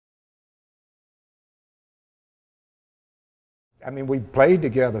I mean, we played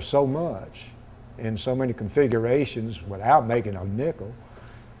together so much in so many configurations without making a nickel,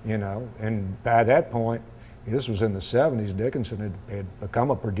 you know, and by that point, this was in the 70s, Dickinson had become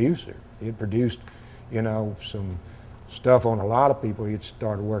a producer. He had produced, you know, some stuff on a lot of people. He had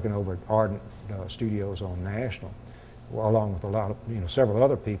started working over at Ardent Studios on National, well, along with a lot of, you know, several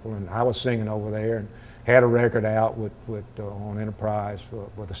other people, and I was singing over there and had a record out with on Enterprise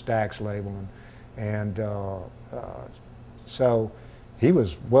with the Stax label, and so he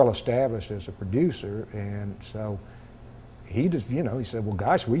was well established as a producer, and so he just, you know, he said, well,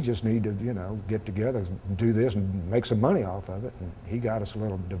 gosh, we just need to, you know, get together and do this and make some money off of it. And he got us a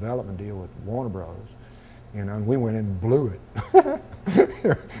little development deal with Warner Bros. You know, and we went in and blew it.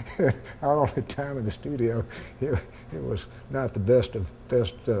 Our only time in the studio, it was not the best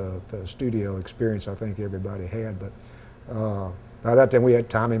studio experience I think everybody had. But by that time, we had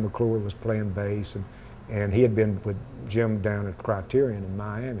Tommy McClure was playing bass, and he had been with Jim down at Criterion in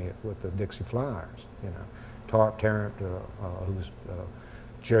Miami with the Dixie Flyers. You know, Tarp Tarrant, who's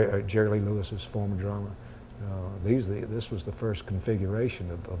Jerry Lee Lewis's former drummer. This was the first configuration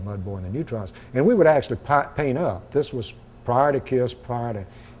of Mudboy and the Neutrons. And we would actually paint up. This was prior to Kiss, prior to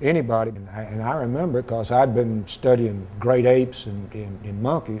anybody. And I remember, because I'd been studying great apes and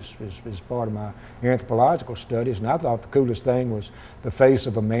monkeys as part of my anthropological studies, and I thought the coolest thing was the face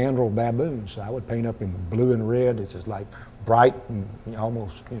of a mandrill baboon. So I would paint up in blue and red. It's just like bright and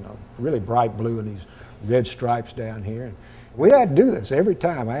almost, you know, really bright blue and these red stripes down here. And we had to do this every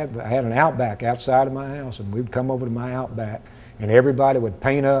time. I had an Outback outside of my house, and we'd come over to my Outback, and everybody would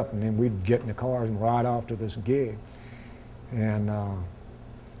paint up, and then we'd get in the cars and ride off to this gig. And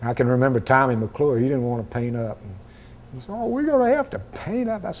I can remember Tommy McClure, he didn't want to paint up. And he said, oh, we're going to have to paint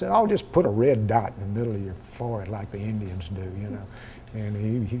up. I said, I'll just put a red dot in the middle of your forehead like the Indians do, you know. And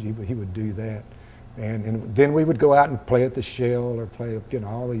he would do that. And then we would go out and play at the Shell or play up, you know,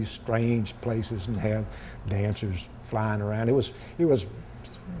 all these strange places and have dancers flying around. It was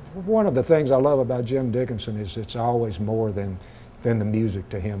one of the things I love about Jim Dickinson is it's always more than the music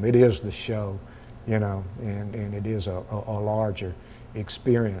to him. It is the show, you know, and it is a larger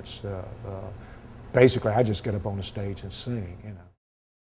experience. Basically, I just get up on the stage and sing, you know.